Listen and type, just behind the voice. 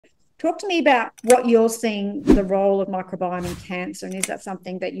Talk to me about what you're seeing the role of microbiome in cancer, and is that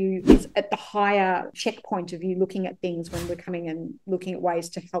something that is at the higher checkpoint of you looking at things when we're coming and looking at ways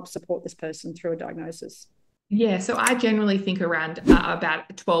to help support this person through a diagnosis? Yeah, so I generally think around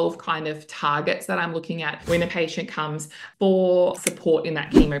about 12 kind of targets that I'm looking at when a patient comes for support in that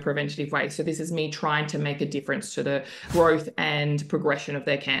chemopreventative way. So this is me trying to make a difference to the growth and progression of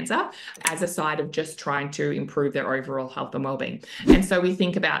their cancer as a side of just trying to improve their overall health and well-being. And so we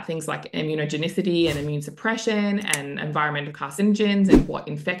think about things like immunogenicity and immune suppression and environmental carcinogens and what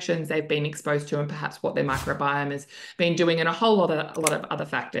infections they've been exposed to and perhaps what their microbiome has been doing and a lot of other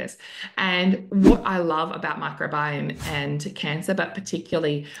factors. And what I love about microbiome and cancer, but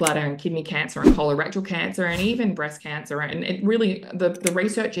particularly bladder and kidney cancer and colorectal cancer and even breast cancer. And it really, the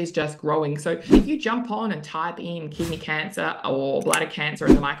research is just growing. So if you jump on and type in kidney cancer or bladder cancer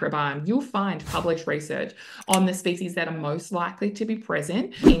in the microbiome, you'll find published research on the species that are most likely to be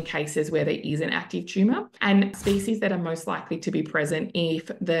present in cases where there is an active tumor and species that are most likely to be present if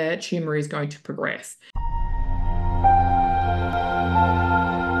the tumor is going to progress.